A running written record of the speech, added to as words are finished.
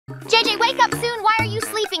JayJay, wake up soon! Why are you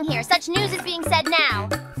sleeping here? Such news is being said now.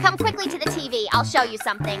 Come quickly to the TV. I'll show you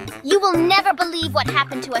something. You will never believe what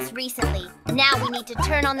happened to us recently. Now we need to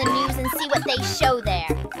turn on the news and see what they show there.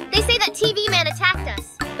 They say that TV man attacked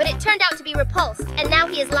us, but it turned out to be repulsed, and now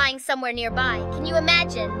he is lying somewhere nearby. Can you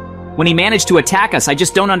imagine? When he managed to attack us, I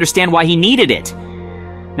just don't understand why he needed it.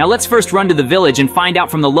 Now let's first run to the village and find out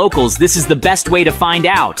from the locals. This is the best way to find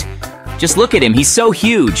out. Just look at him, he's so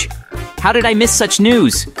huge. How did I miss such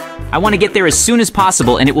news? I want to get there as soon as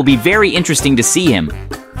possible, and it will be very interesting to see him.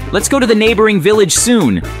 Let's go to the neighboring village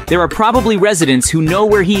soon. There are probably residents who know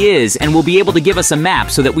where he is and will be able to give us a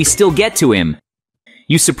map so that we still get to him.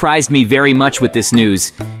 You surprised me very much with this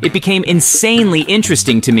news. It became insanely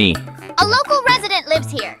interesting to me. A local resident lives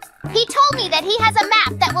here. He told me that he has a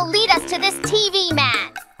map that will lead us to this TV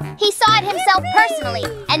man. He saw it himself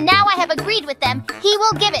personally, and now I have agreed with them. He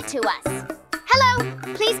will give it to us.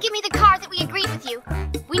 Hello, please give me the car that we agreed with you.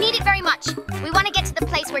 We need it very much. We want to get to the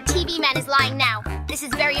place where TV Man is lying now. This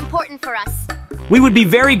is very important for us. We would be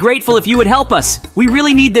very grateful if you would help us. We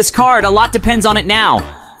really need this card. A lot depends on it now.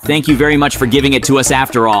 Thank you very much for giving it to us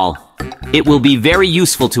after all. It will be very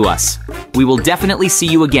useful to us. We will definitely see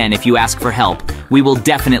you again if you ask for help. We will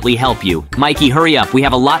definitely help you. Mikey, hurry up. We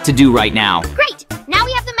have a lot to do right now. Great! Now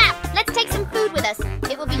we have the map. Let's take some food with us.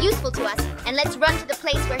 It will be useful to us. And let's run to the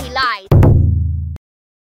place where he lies.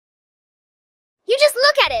 You just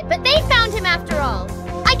look at it, but they found him after all.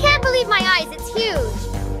 I can't believe my eyes, it's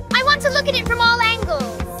huge. I want to look at it from all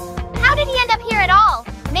angles. How did he end up here at all?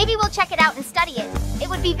 Maybe we'll check it out and study it. It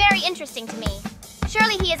would be very interesting to me.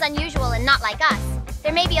 Surely he is unusual and not like us.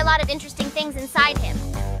 There may be a lot of interesting things inside him.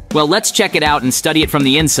 Well, let's check it out and study it from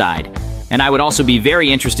the inside. And I would also be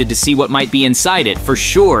very interested to see what might be inside it. For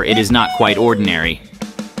sure, it is not quite ordinary.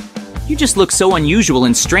 You just look so unusual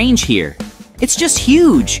and strange here. It's just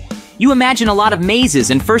huge. You imagine a lot of mazes,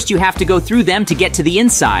 and first you have to go through them to get to the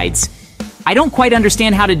insides. I don't quite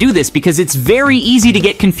understand how to do this because it's very easy to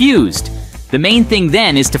get confused. The main thing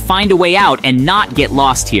then is to find a way out and not get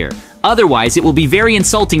lost here. Otherwise, it will be very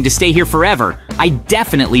insulting to stay here forever. I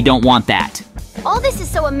definitely don't want that. All this is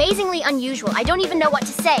so amazingly unusual, I don't even know what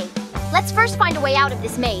to say. Let's first find a way out of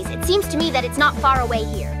this maze. It seems to me that it's not far away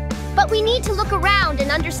here. But we need to look around and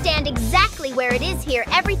understand exactly where it is here.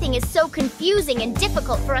 Everything is so confusing and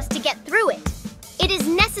difficult for us to get through it. It is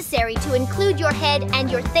necessary to include your head and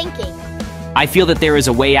your thinking. I feel that there is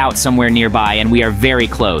a way out somewhere nearby, and we are very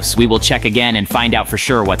close. We will check again and find out for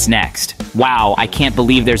sure what's next. Wow, I can't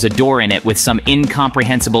believe there's a door in it with some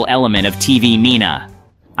incomprehensible element of TV Mina.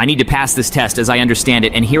 I need to pass this test as I understand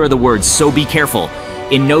it, and here are the words, so be careful.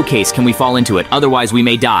 In no case can we fall into it, otherwise we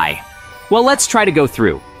may die. Well, let's try to go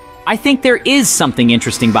through. I think there is something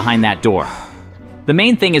interesting behind that door. The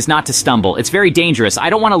main thing is not to stumble. It's very dangerous.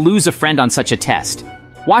 I don't want to lose a friend on such a test.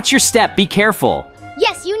 Watch your step. Be careful.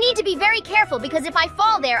 Yes, you need to be very careful because if I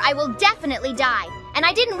fall there, I will definitely die. And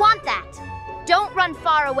I didn't want that. Don't run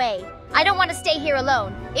far away. I don't want to stay here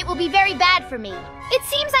alone. It will be very bad for me. It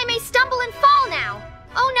seems I may stumble and fall now.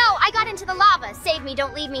 Oh no, I got into the lava. Save me,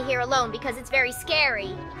 don't leave me here alone because it's very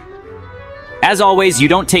scary. As always, you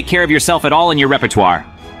don't take care of yourself at all in your repertoire.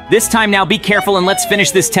 This time now, be careful and let's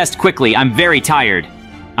finish this test quickly. I'm very tired.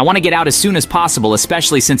 I want to get out as soon as possible,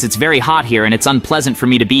 especially since it's very hot here and it's unpleasant for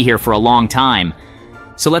me to be here for a long time.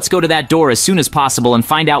 So let's go to that door as soon as possible and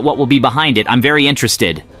find out what will be behind it. I'm very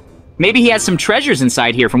interested. Maybe he has some treasures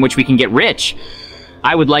inside here from which we can get rich.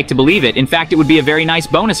 I would like to believe it. In fact, it would be a very nice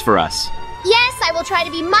bonus for us. Yes, I will try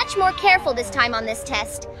to be much more careful this time on this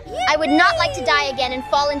test. I would not like to die again and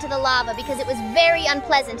fall into the lava because it was very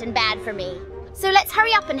unpleasant and bad for me. So let's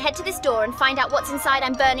hurry up and head to this door and find out what's inside.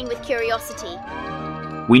 I'm burning with curiosity.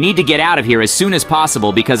 We need to get out of here as soon as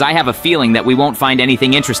possible because I have a feeling that we won't find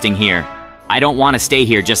anything interesting here. I don't want to stay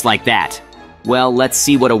here just like that. Well, let's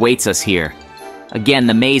see what awaits us here. Again,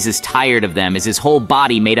 the maze is tired of them. Is his whole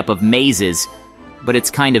body made up of mazes? But it's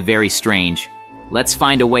kind of very strange. Let's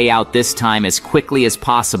find a way out this time as quickly as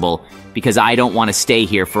possible because I don't want to stay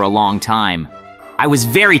here for a long time. I was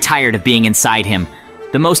very tired of being inside him.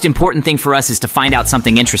 The most important thing for us is to find out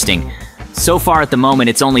something interesting. So far at the moment,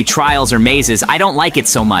 it's only trials or mazes. I don't like it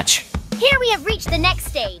so much. Here we have reached the next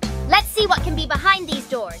stage. Let's see what can be behind these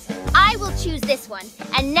doors. I will choose this one,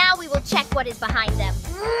 and now we will check what is behind them.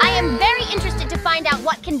 I am very interested to find out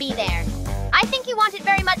what can be there. I think you want it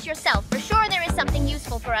very much yourself. For sure there is something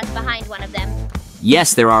useful for us behind one of them.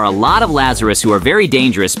 Yes, there are a lot of Lazarus who are very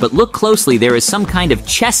dangerous, but look closely, there is some kind of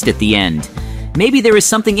chest at the end. Maybe there is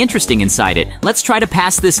something interesting inside it. Let's try to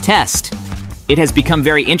pass this test. It has become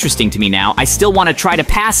very interesting to me now. I still want to try to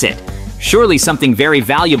pass it. Surely something very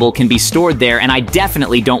valuable can be stored there, and I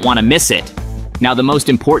definitely don't want to miss it. Now, the most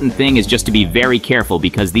important thing is just to be very careful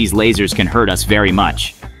because these lasers can hurt us very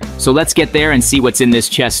much. So let's get there and see what's in this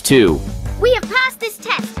chest too. We have passed this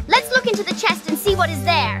test. Let's look into the chest and see what is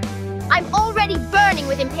there. I'm already burning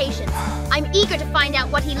with impatience. I'm eager to find out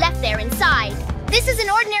what he left there inside. This is an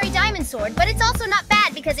ordinary diamond sword, but it's also not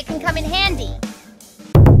bad because it can come in handy.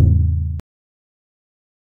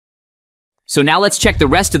 So now let's check the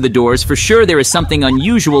rest of the doors. For sure there is something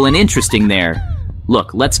unusual and interesting there.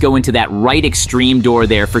 Look, let's go into that right extreme door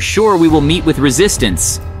there. For sure we will meet with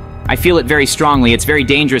resistance. I feel it very strongly. It's very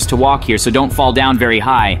dangerous to walk here, so don't fall down very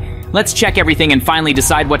high. Let's check everything and finally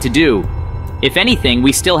decide what to do. If anything,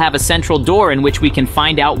 we still have a central door in which we can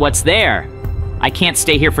find out what's there. I can't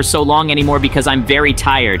stay here for so long anymore because I'm very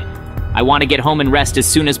tired. I want to get home and rest as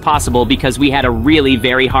soon as possible because we had a really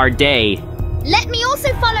very hard day. Let me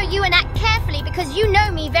also follow you and act carefully because you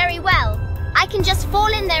know me very well. I can just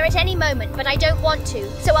fall in there at any moment, but I don't want to,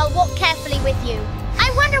 so I'll walk carefully with you.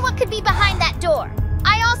 I wonder what could be behind that door.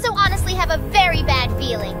 I also honestly have a very bad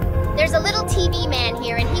feeling. There's a little TV man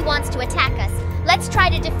here and he wants to attack us. Let's try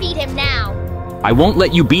to defeat him now. I won't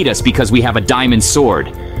let you beat us because we have a diamond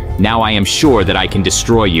sword. Now I am sure that I can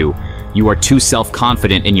destroy you. You are too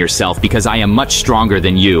self-confident in yourself because I am much stronger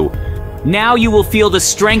than you. Now you will feel the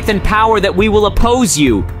strength and power that we will oppose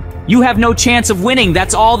you. You have no chance of winning.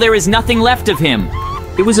 That's all. There is nothing left of him.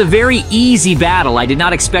 It was a very easy battle. I did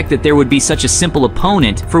not expect that there would be such a simple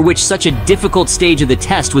opponent for which such a difficult stage of the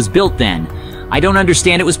test was built then. I don't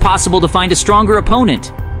understand it was possible to find a stronger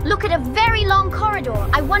opponent. Look at a very long corridor.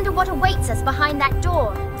 I wonder what awaits us behind that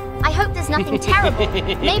door. I hope there's nothing terrible.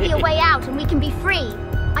 Maybe a way out and we can be free.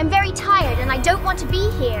 I'm very tired and I don't want to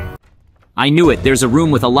be here. I knew it. There's a room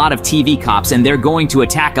with a lot of TV cops and they're going to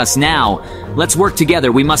attack us now. Let's work together.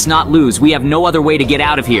 We must not lose. We have no other way to get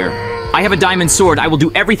out of here. I have a diamond sword. I will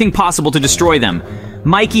do everything possible to destroy them.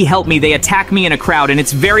 Mikey, help me. They attack me in a crowd and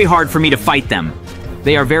it's very hard for me to fight them.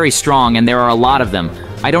 They are very strong and there are a lot of them.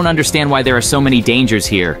 I don't understand why there are so many dangers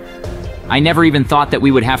here. I never even thought that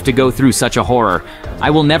we would have to go through such a horror. I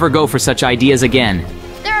will never go for such ideas again.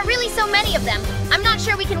 There are really so many of them. I'm not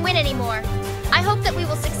sure we can win anymore. I hope that we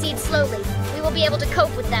will succeed slowly. We will be able to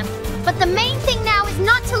cope with them. But the main thing now is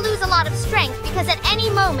not to lose a lot of strength because at any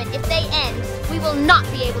moment, if they end, we will not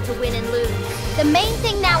be able to win and lose. The main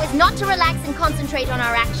thing now is not to relax and concentrate on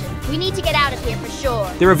our actions. We need to get out of here for sure.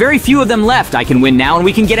 There are very few of them left. I can win now and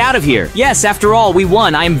we can get out of here. Yes, after all, we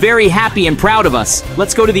won. I am very happy and proud of us.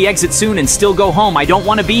 Let's go to the exit soon and still go home. I don't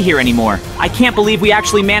want to be here anymore. I can't believe we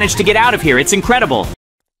actually managed to get out of here. It's incredible.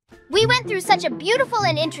 We went through such a beautiful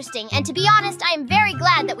and interesting, and to be honest, I am very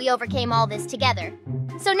glad that we overcame all this together.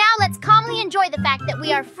 So now let's calmly enjoy the fact that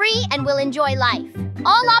we are free and will enjoy life.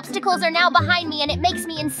 All obstacles are now behind me and it makes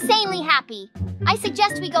me insanely happy. I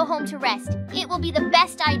suggest we go home to rest. It will be the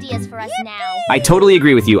best ideas for us now. I totally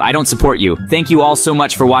agree with you. I don't support you. Thank you all so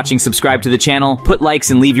much for watching. Subscribe to the channel, put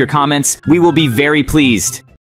likes and leave your comments. We will be very pleased.